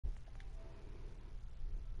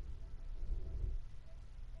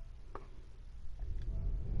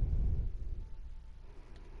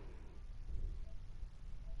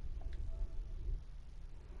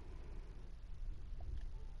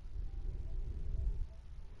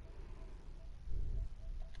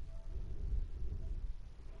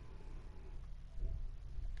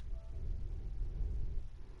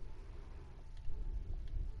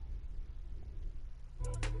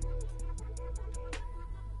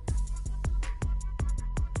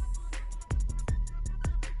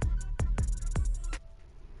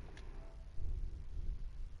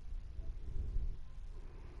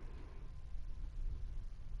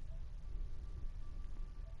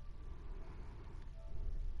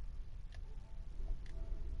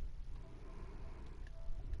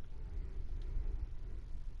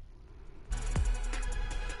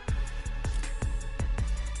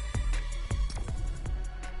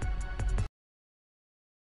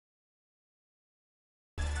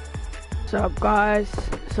What's up, guys?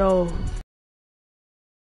 So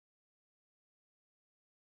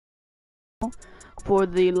for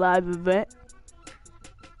the live event,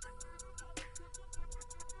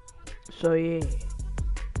 so yeah,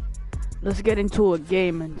 let's get into a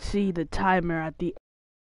game and see the timer at the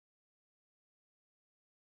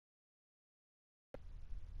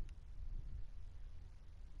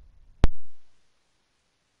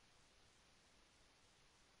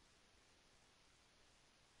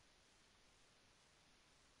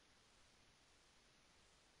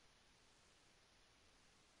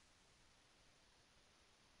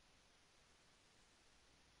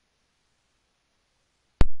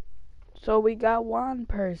So we got one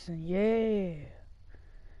person, yeah.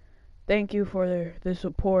 Thank you for the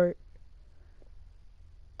support.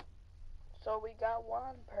 So we got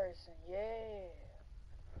one person, yeah.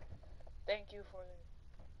 Thank you for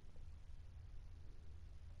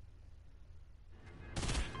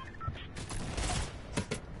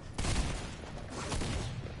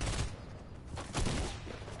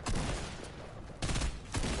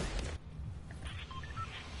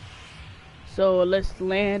So let's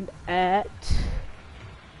land at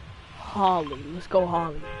Holly. Let's go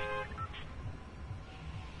Holly.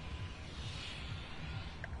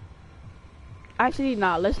 Actually,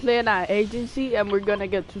 not. Let's land at agency and we're gonna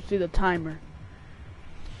get to see the timer.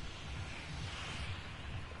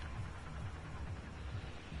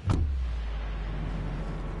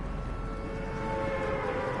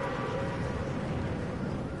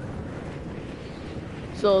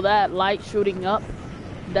 So that light shooting up,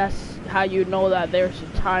 that's how you know that there's a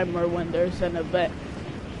timer when there's an event.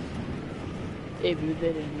 If you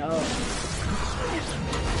didn't know.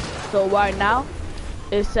 So right now,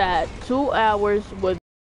 it's at 2 hours with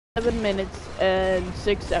 7 minutes and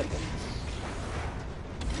 6 seconds.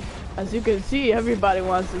 As you can see, everybody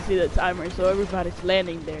wants to see the timer, so everybody's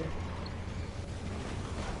landing there.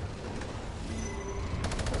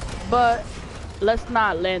 But let's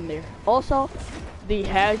not land there. Also, the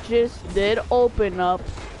hatches did open up,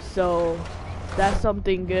 so that's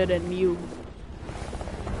something good and new.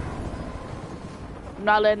 I'm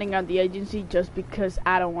not landing on the agency just because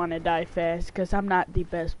I don't want to die fast, because I'm not the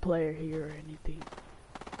best player here or anything.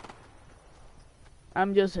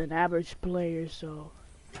 I'm just an average player, so.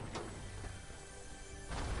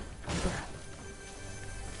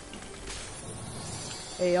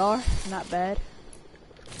 AR, not bad.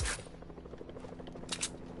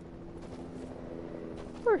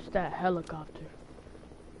 Where's that helicopter?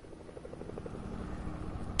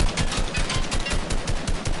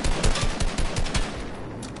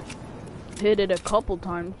 Hit it a couple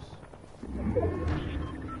times.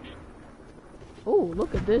 Oh,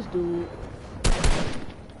 look at this dude.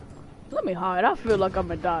 Let me hide. I feel like I'm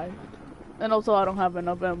gonna die. And also I don't have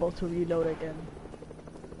enough ammo to reload again.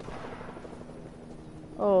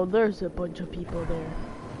 Oh, there's a bunch of people there.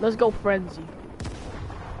 Let's go frenzy.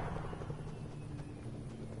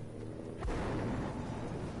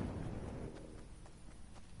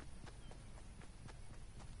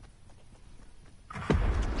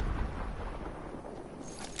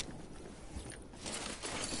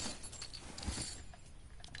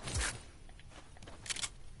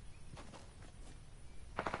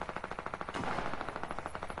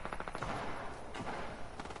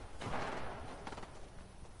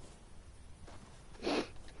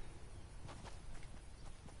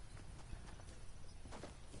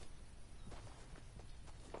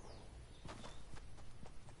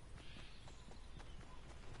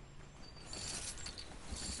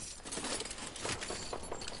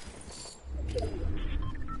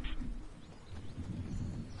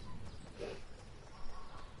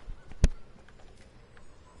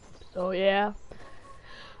 So yeah.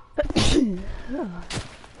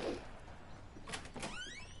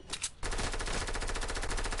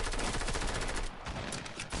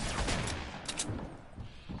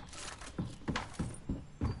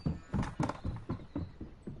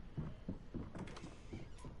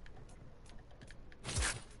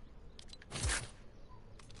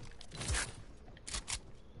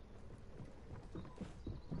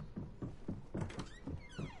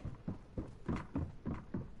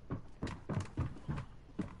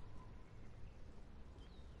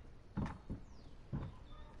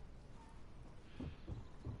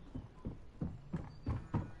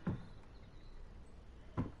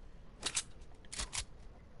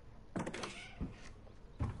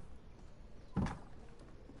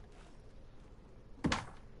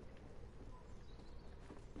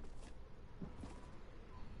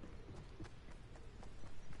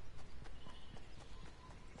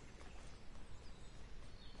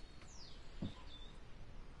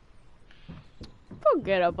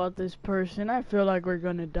 Forget about this person. I feel like we're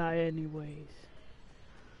gonna die anyways.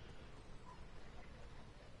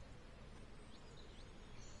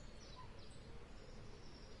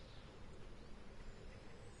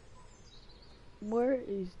 Where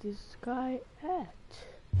is this guy at?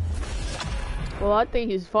 Well, I think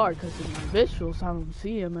he's far because in my visuals I don't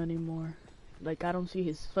see him anymore. Like, I don't see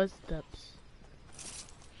his footsteps.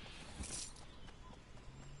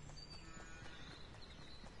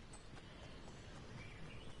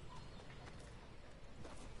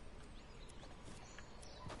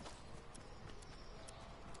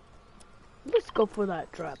 Let's go for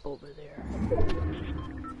that trap over there.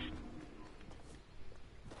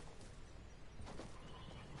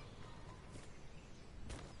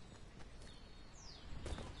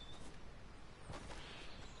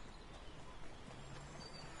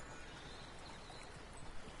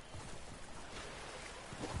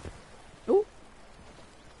 Ooh.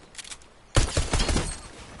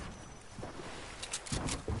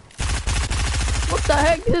 What the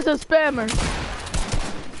heck? This is a spammer.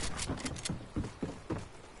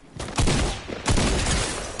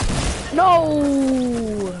 No!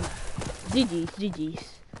 GG's,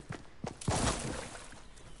 GG's.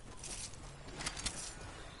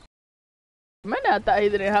 Man, I thought he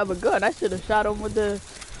didn't have a gun. I should have shot him with the,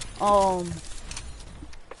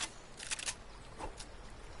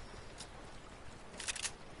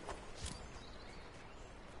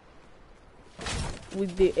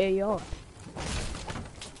 with the AR.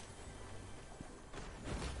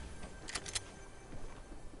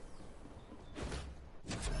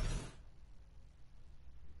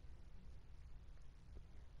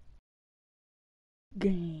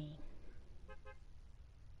 Game.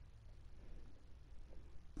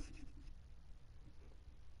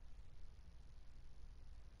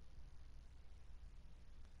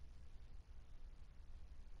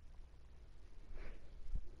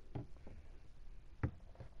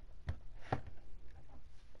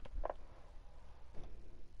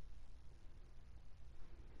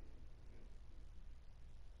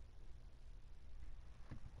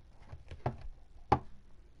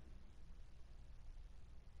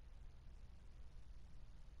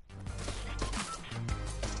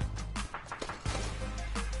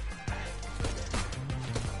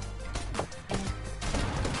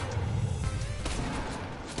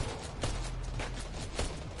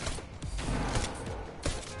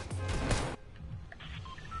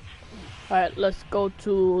 Alright, let's go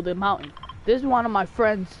to the mountain. This is one of my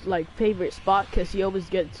friend's like favorite spot because he always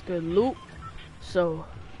gets good loot. So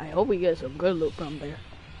I hope we get some good loot from there.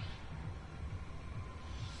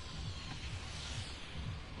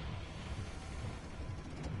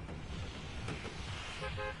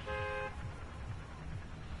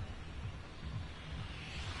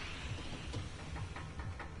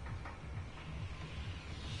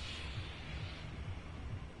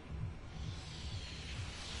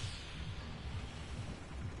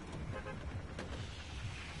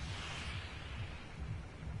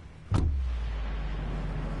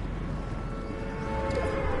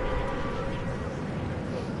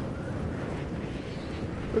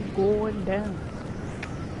 We're going down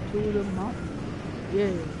to the mountain.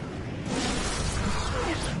 Yeah.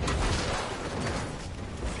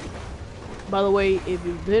 By the way, if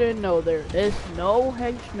you didn't know, there is no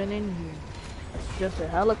henchman in here. It's just a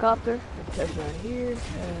helicopter. It says right here, and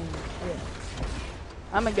yeah.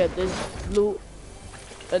 I'm gonna get this loot,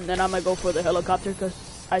 and then I'm gonna go for the helicopter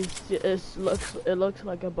because I see it looks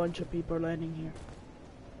like a bunch of people landing here.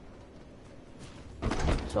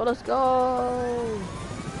 So let's go.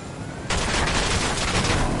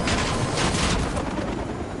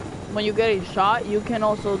 When you get a shot, you can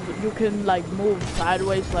like move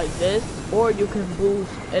sideways like this, or you can boost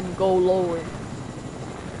and go lower.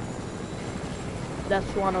 That's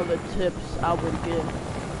one of the tips I would give.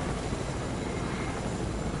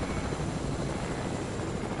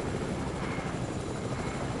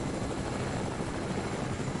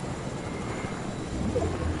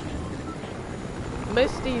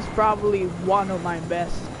 Misty is probably one of my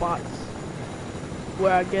best spots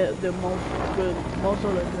where I get the most of the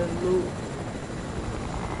good loot.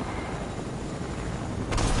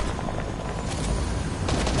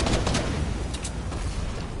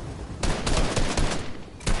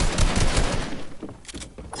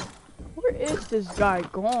 Where is this guy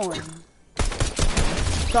going?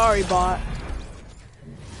 Sorry, bot.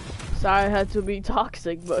 Sorry I had to be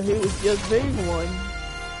toxic, but he was just being one.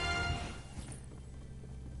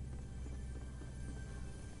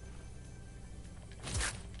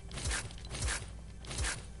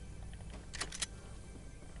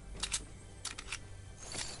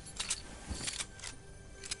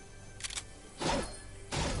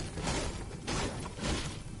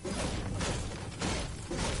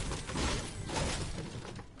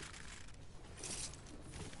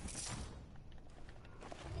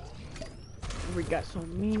 we got some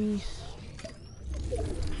minis.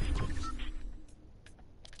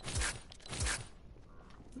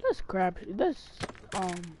 Let's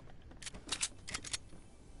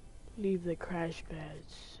leave the crash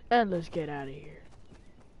pads and let's get out of here.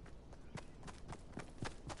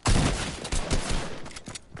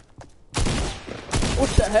 What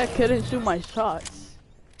the heck? I didn't shoot my shots.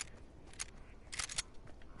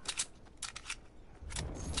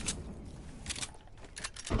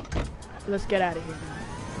 Let's get out of here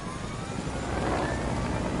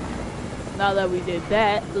now that we did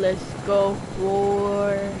that, let's go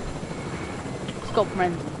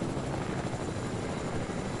frenzy.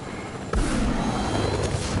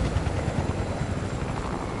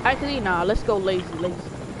 Actually, nah, let's go lazy.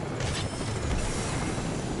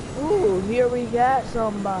 Ooh, here we got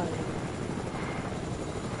somebody.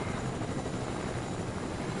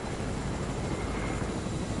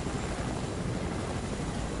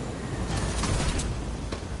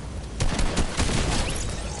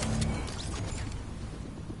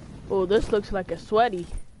 Oh, this looks like a sweaty.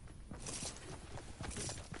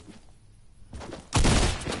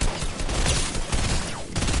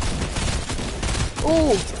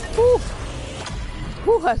 Ooh, ooh.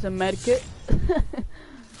 Who has a medkit?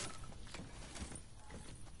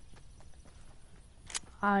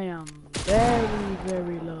 I am very,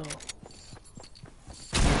 very low.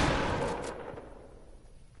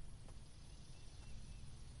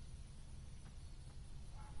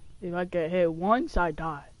 If I get hit once, I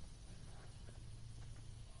die.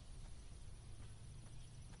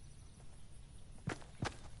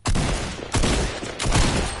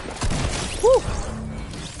 Whew.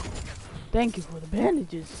 Thank you for the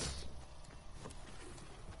bandages.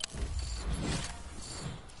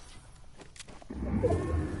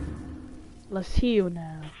 Let's heal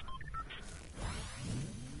now.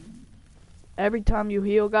 Every time you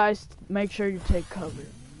heal, guys, make sure you take cover.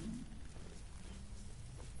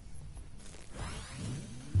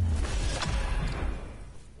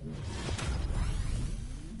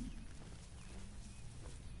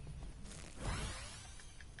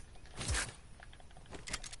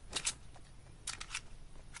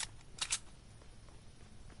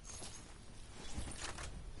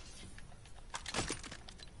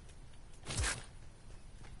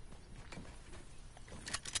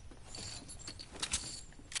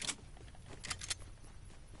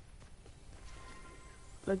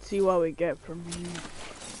 Let's see what we get from here.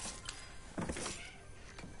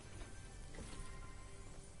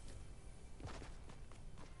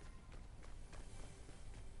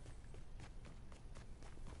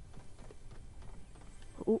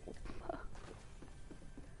 Ooh.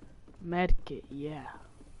 Medkit, yeah.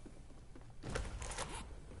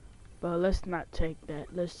 But let's not take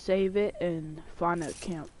that. Let's save it and find a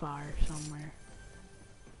campfire somewhere.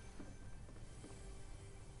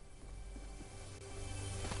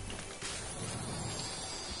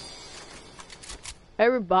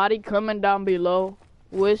 Everybody comment down below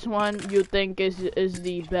which one you think is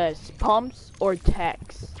the best, pumps or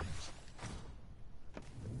tax.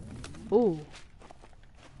 Ooh.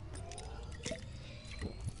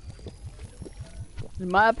 In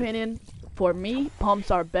my opinion, for me, pumps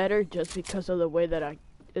are better just because of the way that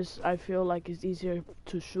I feel like it's easier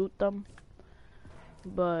to shoot them.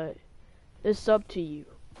 But it's up to you.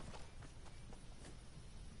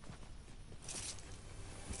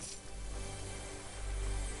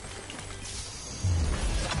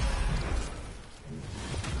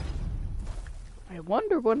 I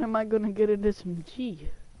wonder when am I gonna get an SMG?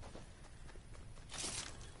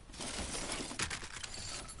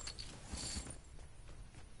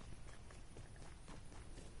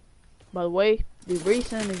 By the way, the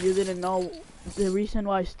reason, if you didn't know, the reason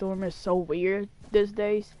why Storm is so weird these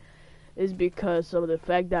days is because of the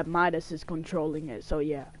fact that Midas is controlling it, so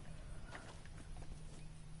yeah.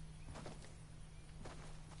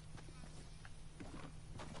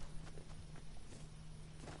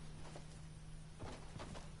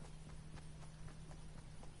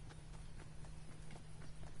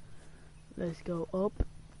 Let's go up.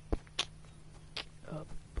 Up.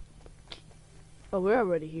 Oh, we're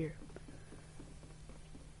already here.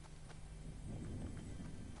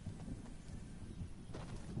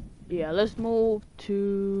 Yeah, let's move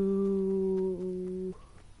to...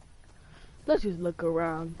 Let's just look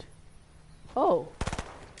around. Oh.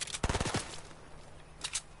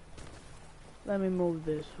 Let me move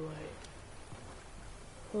this way.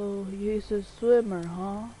 Oh, he's a swimmer,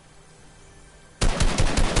 huh?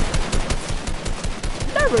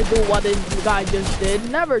 Never do what this guy just did.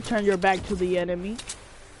 Never turn your back to the enemy.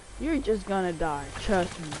 You're just gonna die.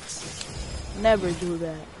 Trust me. Never do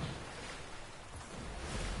that.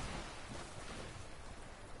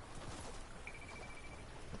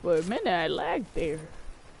 For a minute, I lagged there.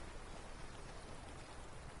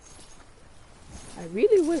 I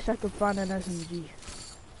really wish I could find an SMG.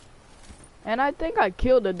 And I think I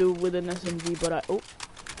killed a dude with an SMG, but I... Oh.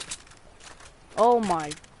 Oh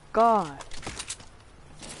my god.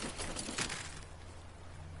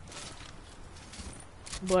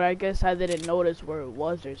 But I guess I didn't notice where it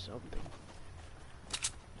was or something.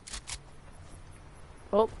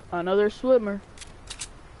 Oh, another swimmer.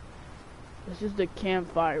 This is the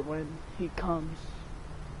campfire when he comes.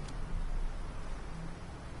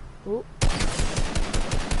 Oh.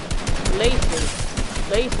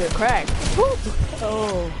 Laser crack. Woo.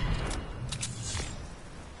 Oh.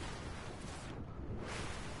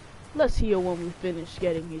 Let's heal when we finish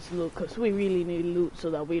getting his loot, cause we really need loot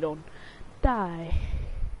so that we don't die.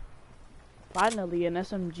 Finally, an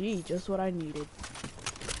SMG, just what I needed.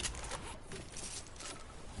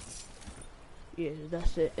 Yeah,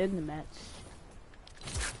 that's it. In the mats.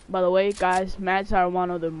 By the way, guys, mats are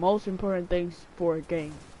one of the most important things for a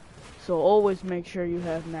game. So always make sure you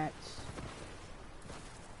have mats.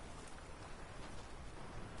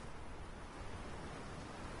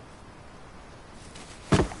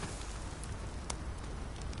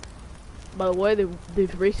 By the way, the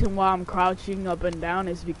reason why I'm crouching up and down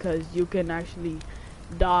is because you can actually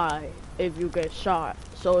die if you get shot.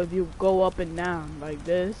 So if you go up and down like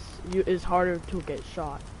this, it's harder to get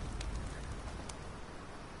shot.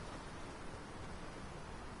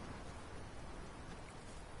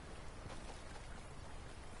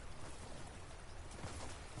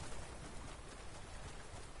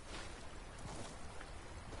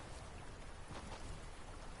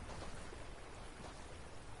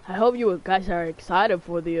 I hope you guys are excited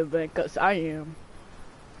for the event, cause I am.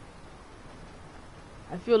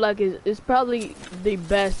 I feel like it's probably the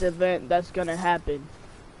best event that's gonna happen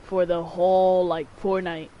for the whole like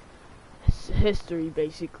Fortnite history,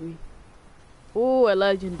 basically. Ooh, a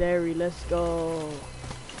legendary, let's go.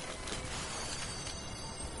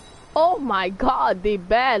 Oh my god, the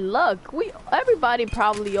bad luck. Everybody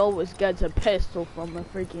probably always gets a pistol from a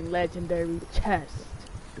freaking legendary chest.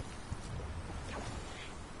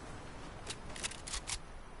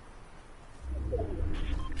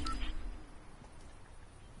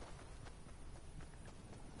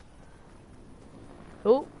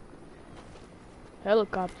 Oh,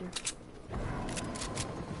 helicopter.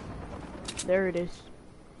 There it is.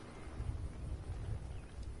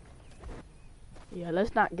 Yeah,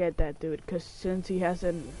 let's not get that dude, because since he has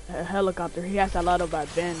a helicopter, he has a lot of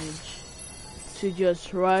advantage to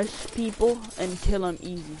just rush people and kill them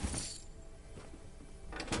easy.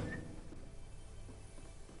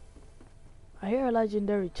 I hear a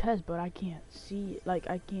legendary chest, but I can't see it. Like,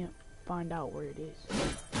 I can't find out where it is.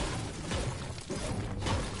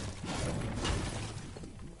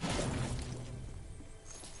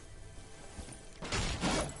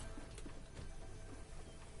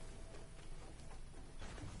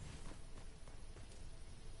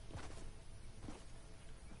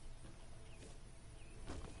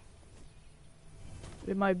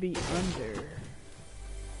 It might be under.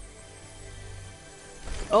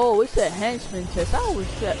 Oh, it's a henchman chest. I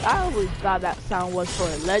always thought that sound was for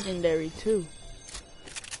a legendary too.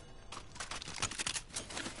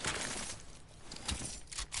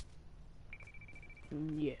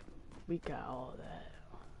 Yeah, we got all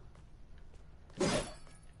that.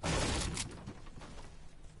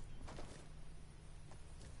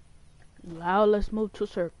 Now let's move to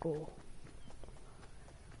circle.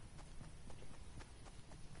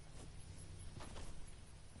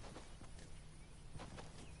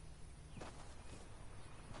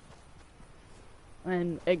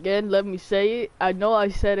 And again, let me say it. I know I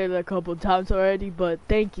said it a couple times already, but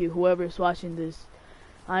thank you, whoever's watching this.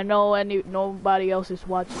 I know nobody else is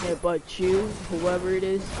watching it but you, whoever it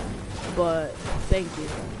is. But thank you.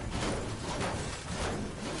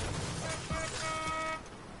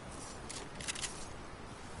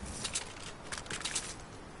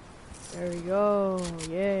 There we go.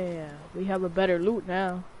 Yeah, we have a better loot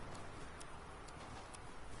now.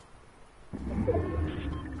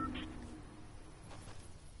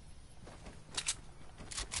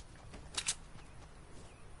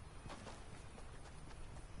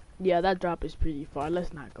 Yeah, that drop is pretty far.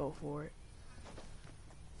 Let's not go for it.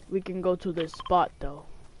 We can go to this spot though.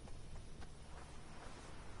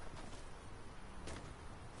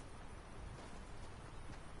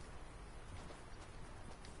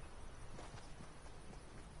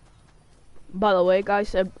 By the way,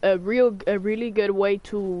 guys, a really good way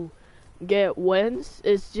to get wins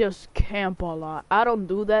is just camp a lot. I don't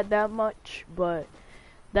do that much, but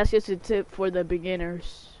that's just a tip for the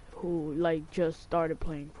beginners who like just started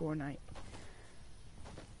playing Fortnite.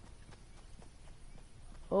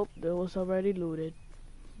 Oh, that was already looted.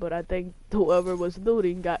 But I think whoever was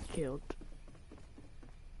looting got killed.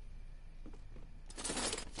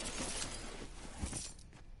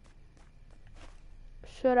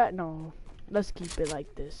 Should I? No. Let's keep it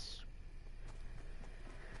like this.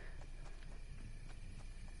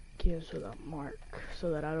 Cancel that mark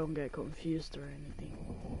so that I don't get confused or anything.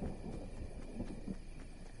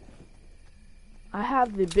 I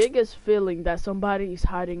have the biggest feeling that somebody is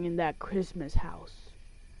hiding in that Christmas house.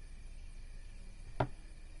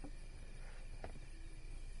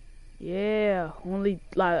 Yeah, only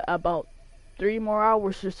like about 3 more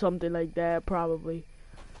hours or something like that, probably.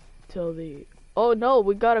 Till the... Oh no,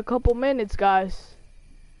 we got a couple minutes, guys.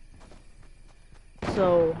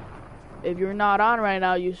 So, if you're not on right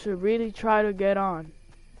now, you should really try to get on.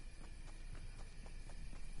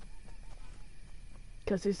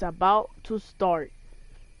 Because it's about to start.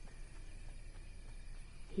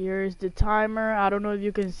 Here's the timer. I don't know if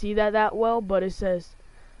you can see that well, but it says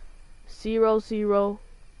 00.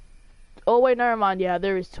 Oh wait, never mind. Yeah,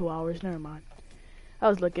 there is 2 hours. Never mind. I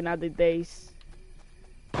was looking at the days.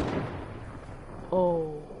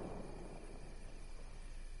 Oh.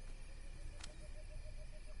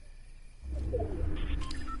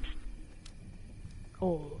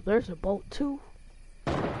 Oh, there's a boat too.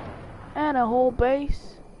 And a whole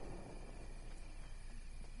base.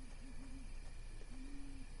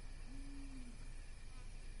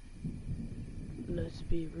 Let's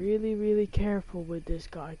be really, really careful with this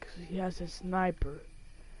guy because he has a sniper.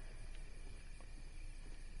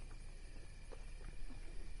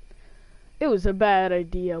 It was a bad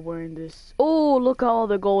idea wearing this. Oh, look at all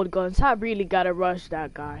the gold guns. I really gotta rush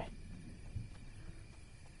that guy.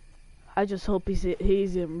 I just hope he's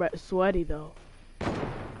in sweaty though.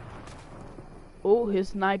 Oh, he's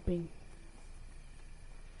sniping.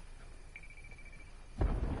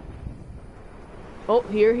 Oh,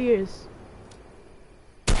 here he is.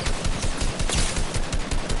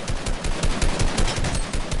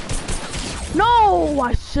 No,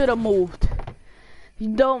 I should have moved.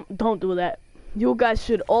 Don't do that. You guys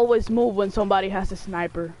should always move when somebody has a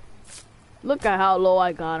sniper. Look at how low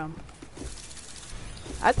I got him.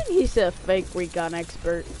 I think he's a fake recon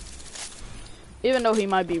expert. Even though he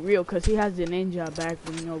might be real, because he has the ninja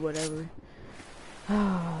backbling or whatever.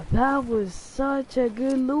 Ah, that was such a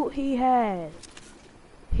good loot he had.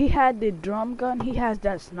 He had the drum gun, he has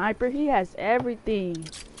that sniper, he has everything.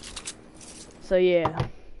 So yeah,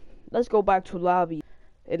 let's go back to lobby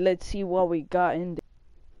and let's see what we got in there.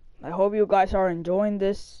 I hope you guys are enjoying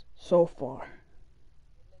this so far.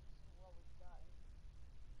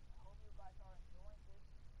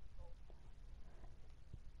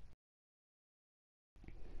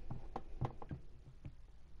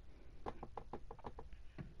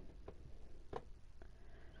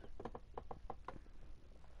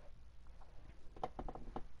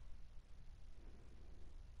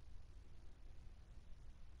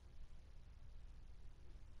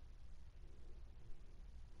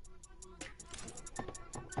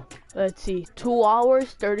 Let's see, 2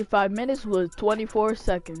 hours, 35 minutes was 24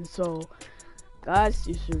 seconds. So, guys,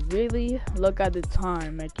 you should really look at the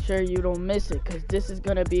time. Make sure you don't miss it, because this is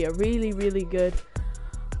going to be a really, really good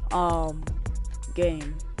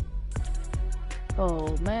game.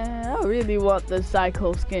 Oh, man, I really want the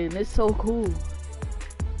Psycho skin. It's so cool.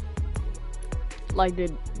 Like,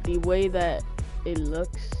 the way that it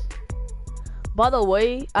looks. By the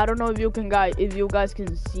way, I don't know if you guys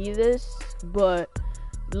can see this, but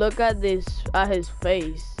look at this, at his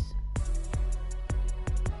face.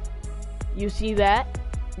 You see that?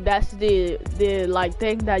 That's the like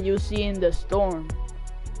thing that you see in the storm.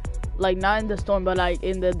 Like not in the storm, but like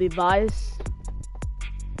in the device.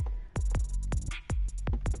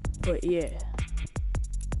 But yeah.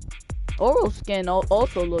 Oral skin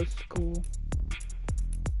also looks cool.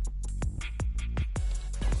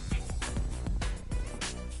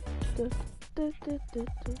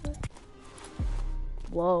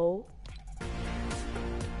 Whoa.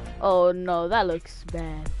 Oh no, that looks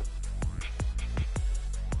bad.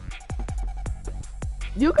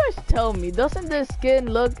 You guys tell me, doesn't this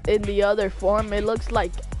skin look in the other form? It looks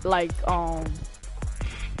like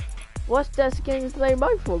what's that skin's name?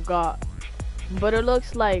 I forgot. But it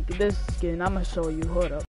looks like this skin. I'ma show you,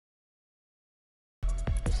 hold up.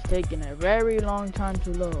 It's taking a very long time to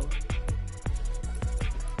load.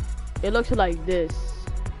 It looks like this.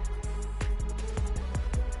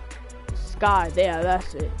 Sky, yeah,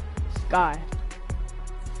 that's it. Sky.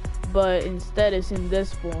 But instead it's in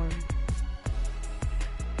this form.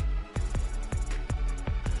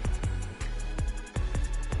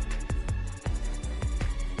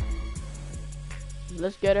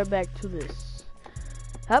 Let's get her back to this.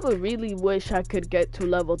 I would really wish I could get to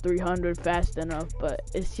level 300 fast enough, but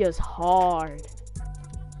it's just hard.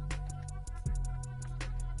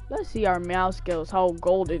 Let's see our mouse skills, how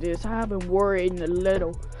gold it is. I haven't worried in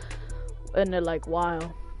a like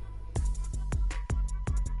while.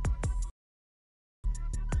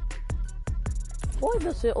 Why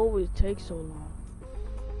does it always take so long?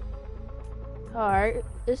 Alright,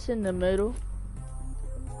 it's in the middle.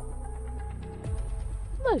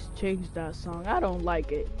 Let's change that song. I don't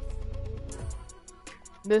like it.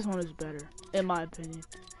 This one is better, in my opinion.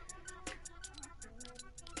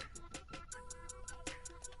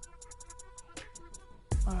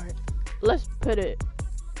 Alright, let's put it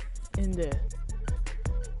in the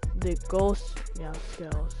ghost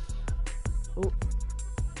skills. Ooh.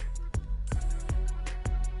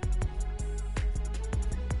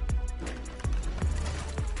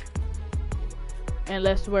 And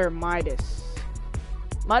let's wear Midas.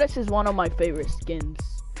 Midas is one of my favorite skins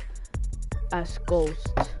as Ghost.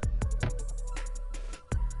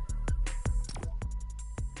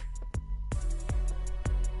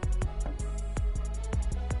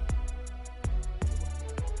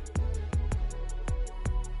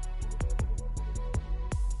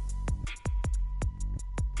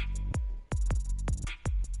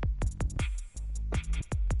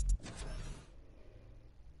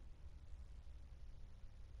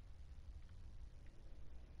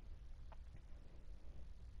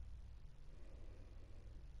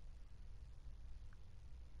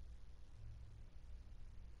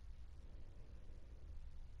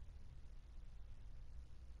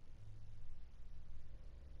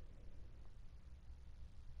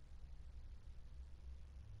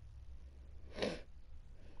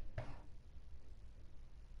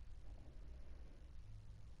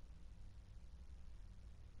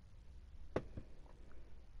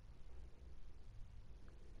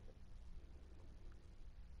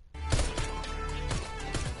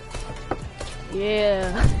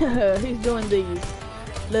 Yeah, he's doing the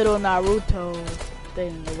little Naruto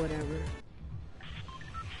thing or whatever.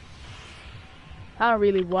 I don't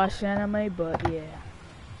really watch anime, but yeah.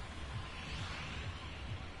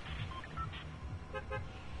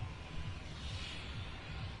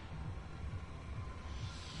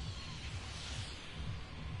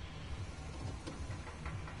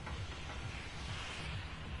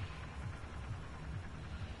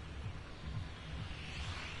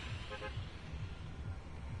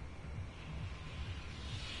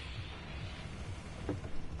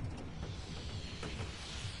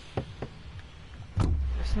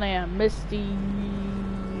 Slam, Misty.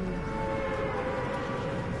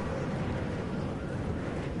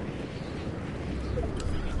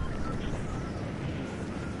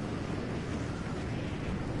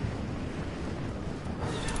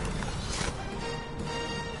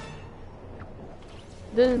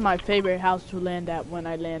 This is my favorite house to land at when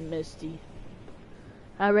I land Misty.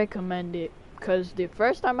 I recommend it because the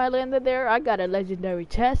first time I landed there, I got a legendary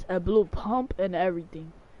chest, a blue pump, and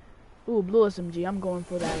everything. Ooh, blue SMG. I'm going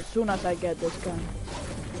for that as soon as I get this gun.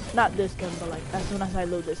 Not this gun, but like as soon as I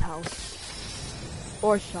loot this house.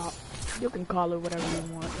 Or shop. You can call it whatever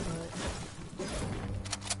you want, but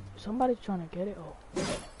somebody's trying to get it. Oh.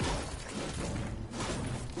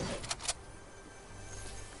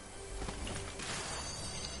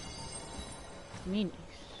 Minis.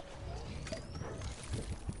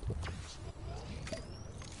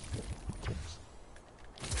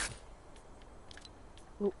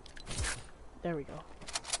 Ooh. There we go.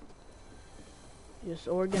 Just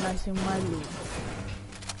organizing my loot.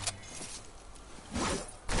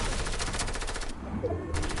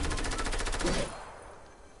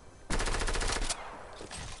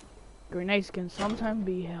 Grenades can sometimes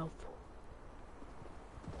be helpful.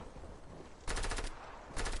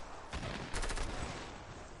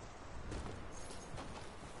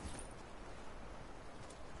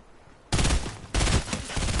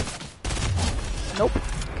 Nope,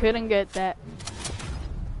 couldn't get that.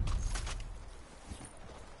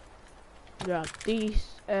 Grab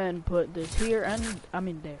these and put this here and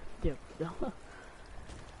there.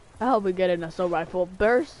 I hope we get an assault rifle.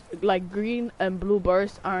 Bursts, like green and blue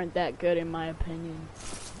bursts, aren't that good in my opinion.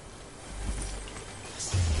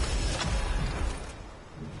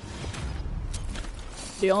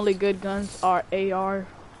 The only good guns are AR.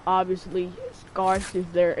 Obviously, Scars is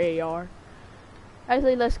their AR.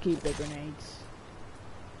 Actually, let's keep the grenades.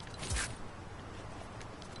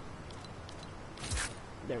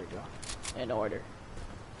 There we go. In order.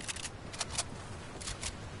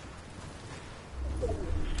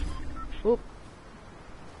 Oop.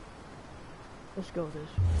 Let's go this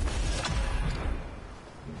way.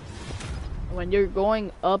 When you're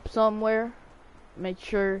going up somewhere, make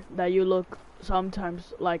sure that you look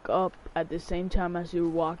sometimes like up at the same time as you're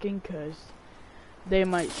walking, cause they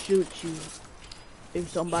might shoot you if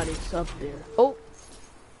somebody's up there. Oh,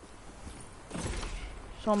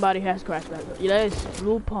 somebody has crashed back. Yes,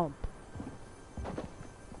 blue pump.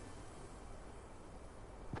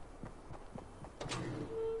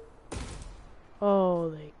 Oh,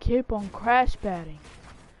 they keep on crash padding.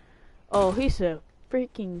 Oh, he's a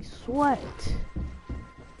freaking sweat.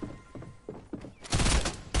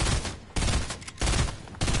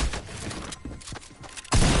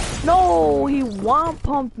 No, he one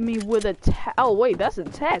pumped me with a oh wait, that's a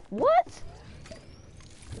tech. What?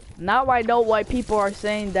 Now I know why people are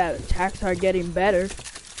saying that attacks are getting better.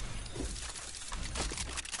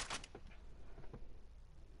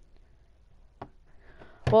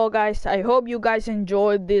 Well guys, I hope you guys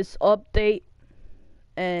enjoyed this update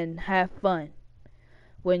and have fun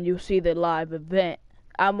when you see the live event.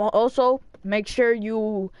 I'm also make sure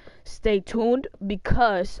you stay tuned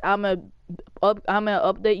because I'm gonna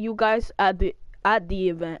update you guys at the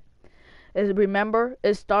event. Remember,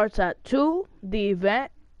 it starts at 2 the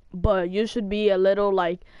event, but you should be a little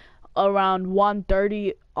like around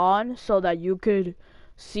 1:30 on so that you could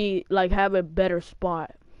see like have a better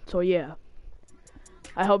spot. So yeah.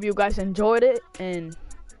 I hope you guys enjoyed it, and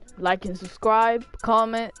like and subscribe,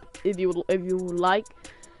 comment if you like,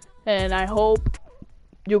 and I hope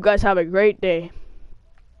you guys have a great day.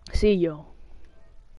 See you.